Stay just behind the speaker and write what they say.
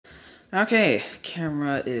Okay,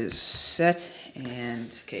 camera is set,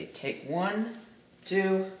 and okay, take 1,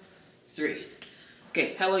 2, 3.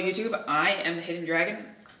 Okay, hello YouTube, I am the Hidden Dragon.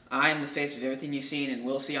 I am the face of everything you've seen and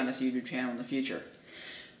will see on this YouTube channel in the future.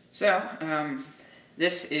 So,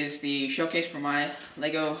 this is the showcase for my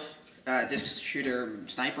LEGO disc shooter,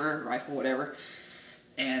 sniper, rifle, whatever.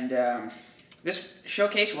 And this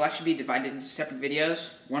showcase will actually be divided into separate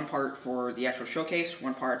videos. One part for the actual showcase,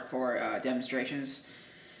 one part for demonstrations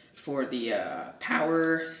for the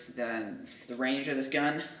power, the range of this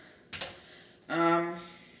gun.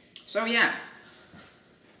 So yeah.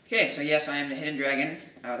 Okay, so yes, I am the Hidden Dragon,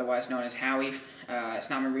 otherwise known as Howie. It's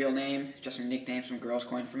not my real name, just a nickname some girls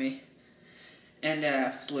coined for me. And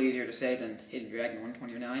it's a little easier to say than Hidden Dragon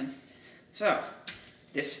 129. So,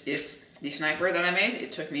 this is the sniper that I made.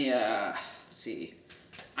 It took me, let's see,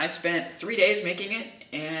 I spent 3 days making it,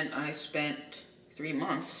 and I spent 3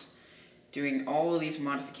 months doing all of these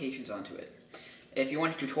modifications onto it. If you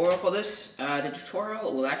want a tutorial for this, the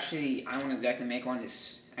tutorial will actually, I want to exactly make one.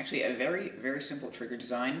 It's actually a very, very simple trigger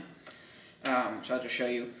design. So I'll just show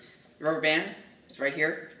you. The rubber band is right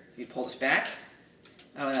here. You pull this back.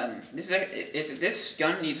 This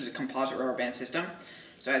gun uses a composite rubber band system.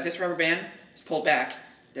 So as this rubber band is pulled back,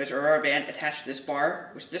 there's a rubber band attached to this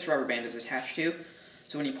bar, which this rubber band is attached to.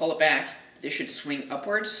 So when you pull it back, this should swing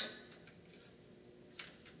upwards.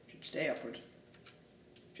 Stay upwards.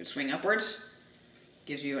 Should swing upwards.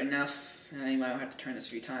 Gives you enough, you might have to turn this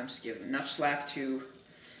a few times to give enough slack to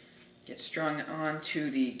get strung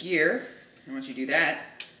onto the gear. And once you do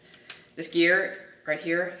that, this gear right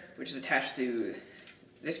here, which is attached to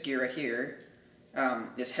this gear right here,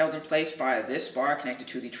 is held in place by this bar connected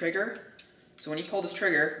to the trigger. So when you pull this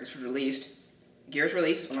trigger, this is released, the gear is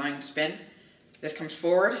released, allowing it to spin. This comes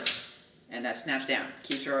forward, and that snaps down.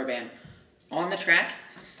 Keeps the rubber band on the track,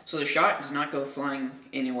 so the shot does not go flying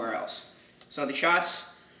anywhere else. So the shot's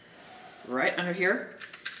right under here,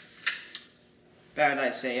 about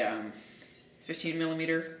I'd say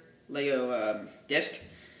 15mm Lego disc,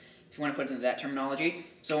 if you want to put it into that terminology.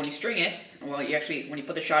 So when you string it, well, when you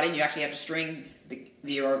put the shot in, you actually have to string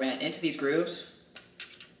the rubber band into these grooves,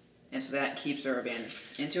 and so that keeps the rubber band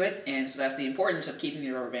into it, and so that's the importance of keeping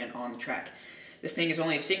the rubber band on the track. This thing is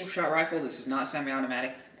only a single shot rifle. This is not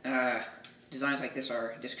semi-automatic. Designs like this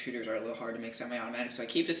disc shooters are a little hard to make semi-automatic, so I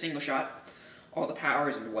keep the single shot. All the power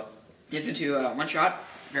is into what is into one shot.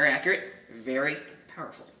 Very accurate, very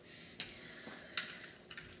powerful.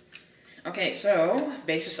 Okay, so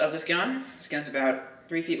basis of this gun. This gun's about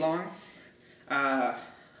 3 feet long.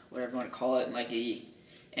 Whatever you want to call it, like a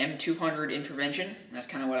M200 intervention. That's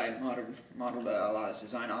kind of what I modeled a lot of this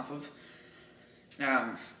design off of.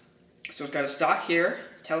 So it's got a stock here,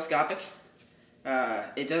 telescopic.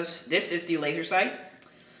 This is the laser sight.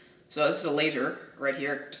 So this is a laser right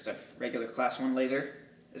here, just a regular class 1 laser.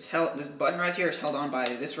 This button right here is held on by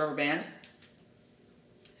this rubber band.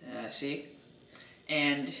 See?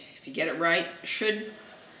 And if you get it right, it should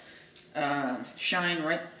shine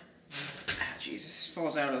right. Jesus,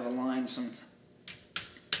 falls out of a line sometimes.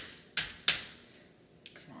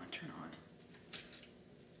 Come on, turn on.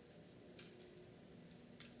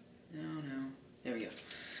 No. There we go.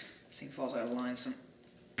 This thing falls out of line some.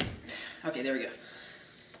 Okay, there we go.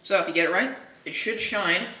 So if you get it right, it should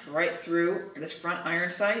shine right through this front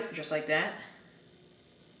iron sight, just like that.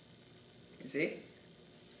 You can see?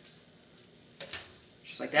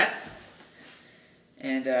 Just like that.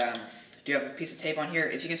 And do have a piece of tape on here.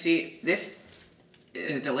 If you can see,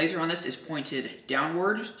 the laser on this is pointed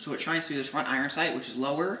downwards, so it shines through this front iron sight, which is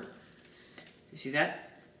lower. You see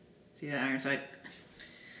that? See that iron sight?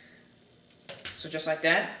 So just like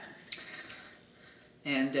that.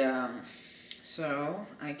 And so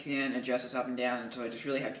I can adjust this up and down, and so I just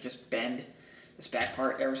really have to just bend this back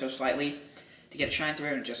part ever so slightly to get it shine through,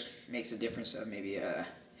 and it just makes a difference of maybe an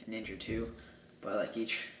inch or two. But like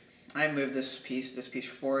I moved this piece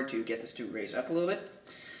forward to get this to raise up a little bit.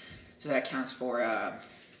 So that counts for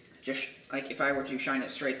just like if I were to shine it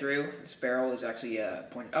straight through, this barrel is actually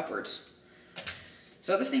pointed upwards.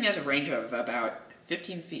 So this thing has a range of about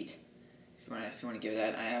 15 feet. If you want to give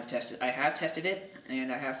that, I have tested it,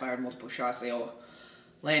 and I have fired multiple shots. They all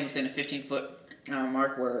land within a 15-foot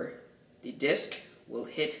mark where the disc will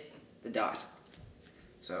hit the dot.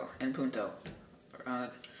 So en punto.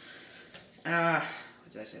 What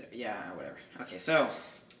did I say? Yeah, whatever. Okay, so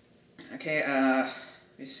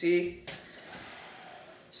you see.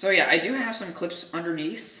 So yeah, I do have some clips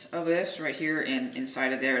underneath of this right here and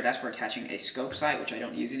inside of there. That's for attaching a scope sight, which I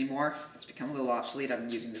don't use anymore. It's become a little obsolete. I've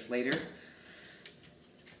been using this laser.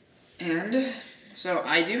 And so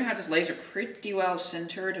I do have this laser pretty well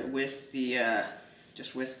centered with the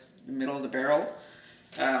just with the middle of the barrel.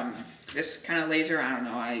 This kind of laser, I don't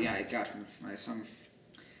know, I got from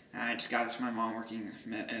I just got this from my mom working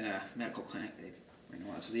in a medical clinic. They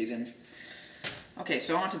bring lots of these in. Okay,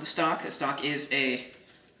 so on to the stock. The stock is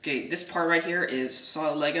okay, this part right here is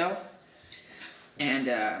solid Lego, and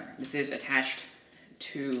this is attached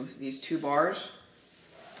to these two bars.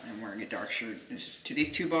 I'm wearing a dark shirt. To these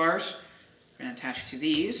two bars, we're going to attach to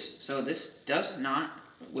these, so this does not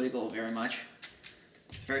wiggle very much.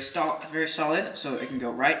 Very solid, so it can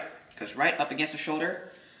goes right up against the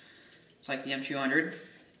shoulder. It's like the M200.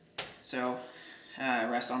 So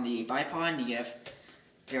rest on the bipod, and you have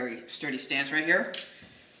very sturdy stance right here.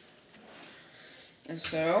 And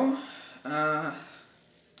so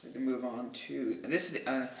we can move on to this.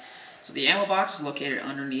 So the ammo box is located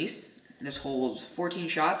underneath. This holds 14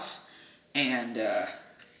 shots, and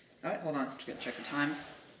alright, hold on, just gonna check the time.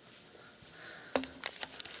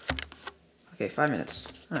 Okay, 5 minutes.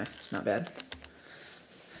 Alright, it's not bad.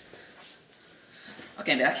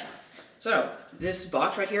 Okay, I'm back. So, this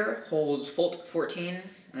box right here holds 14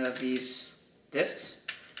 of these discs.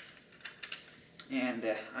 And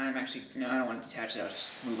I'm actually, no, I don't want to detach that, I'll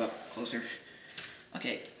just move up closer.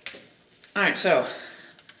 Okay. Alright, so,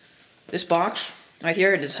 this box right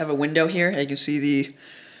here, it does have a window here. You can see the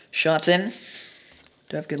shots in.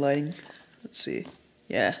 Do I have good lighting? Let's see.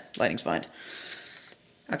 Yeah, lighting's fine.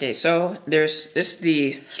 Okay, so there's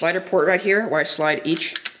the slider port right here where I slide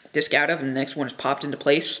each disc out of, and the next one is popped into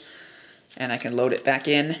place, and I can load it back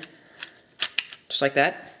in just like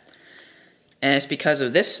that. And it's because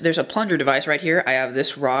of this. There's a plunger device right here. I have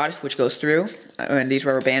this rod which goes through, and these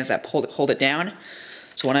rubber bands that hold it down.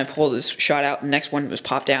 So when I pull this shot out, the next one was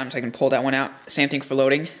popped down, so I can pull that one out. Same thing for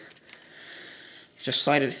loading. Just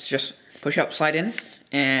push up, slide in,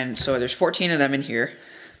 and so there's 14 of them in here.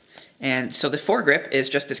 And so the foregrip is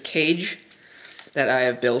just this cage that I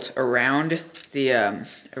have built around the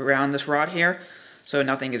around this rod here, so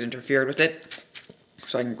nothing is interfered with it.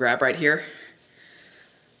 So I can grab right here.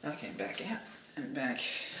 Okay, back out and back.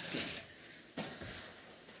 Okay.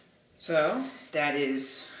 So that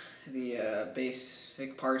is the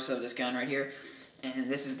basic parts of this gun right here, and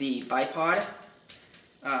this is the bipod.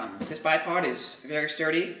 This bipod is very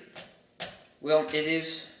sturdy. Well, it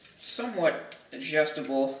is somewhat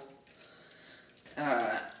adjustable.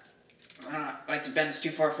 I don't like to bend this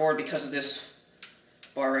too far forward because of this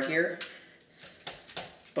bar right here.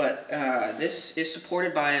 But this is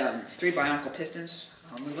supported by 3 Bionicle pistons.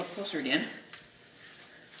 I'll move up closer again.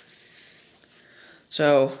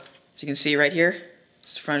 So, as you can see right here,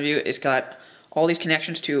 it's the front view. It's got all these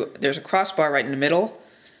connections to, there's a crossbar right in the middle,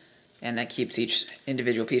 and that keeps each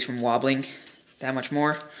individual piece from wobbling that much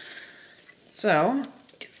more. So,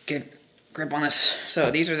 get a good grip on this.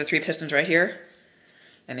 So these are the 3 pistons right here,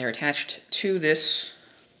 and they're attached to this.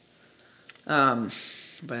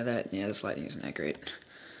 By that, yeah, this lighting isn't that great.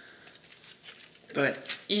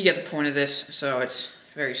 But you get the point of this, so it's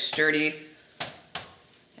very sturdy,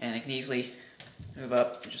 and it can easily move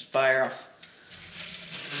up and just fire off.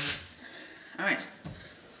 Alright,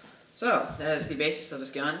 so that is the basis of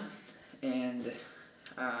this gun, and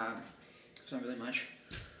there's not really much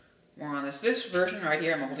more on this. This version right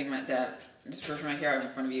here, I'm holding this version right here I have in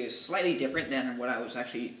front of you is slightly different than what I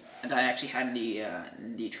actually had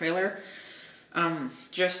in the trailer.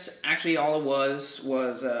 Just actually all it was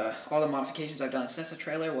all the modifications I've done since the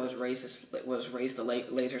trailer was raise the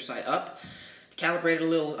laser sight up, to calibrate it a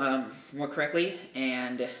little more correctly,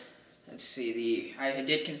 and let's see, I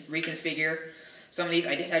did reconfigure some of these.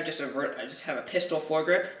 I did have I just have a pistol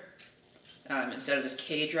foregrip instead of this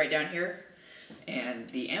cage right down here, and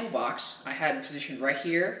the ammo box I had positioned right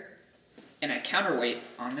here, and a counterweight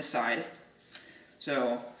on this side.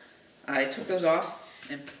 So I took those off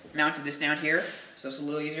and mounted this down here, so it's a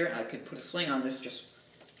little easier. I could put a sling on this, just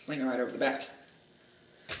sling it right over the back.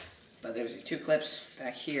 But there's the 2 clips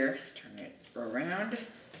back here. Turn it around.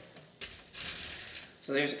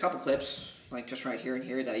 So there's a couple clips, like just right here and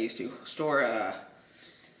here, that I used to store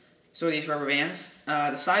these rubber bands.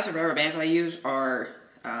 The size of rubber bands I use are,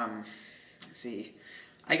 let's see,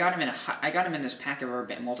 I got them in this pack of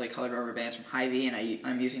multicolored rubber bands from Hy-Vee, and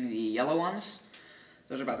I'm using the yellow ones.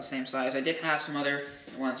 Those are about the same size. I did have some other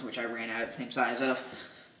ones which I ran out of the same size of,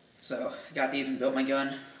 so I got these and built my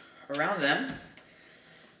gun around them.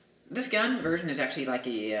 This gun version is actually like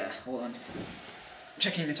a, hold on,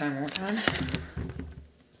 checking the time one more time.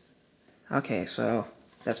 Okay, so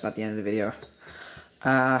that's about the end of the video.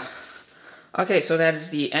 Okay, so that is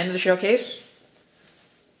the end of the showcase.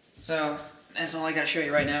 So that's all I got to show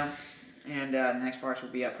you right now, and the next parts will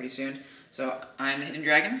be up pretty soon. So I'm the Hidden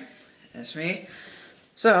Dragon. That's me.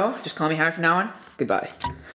 So, just call me Howard from now on. Goodbye.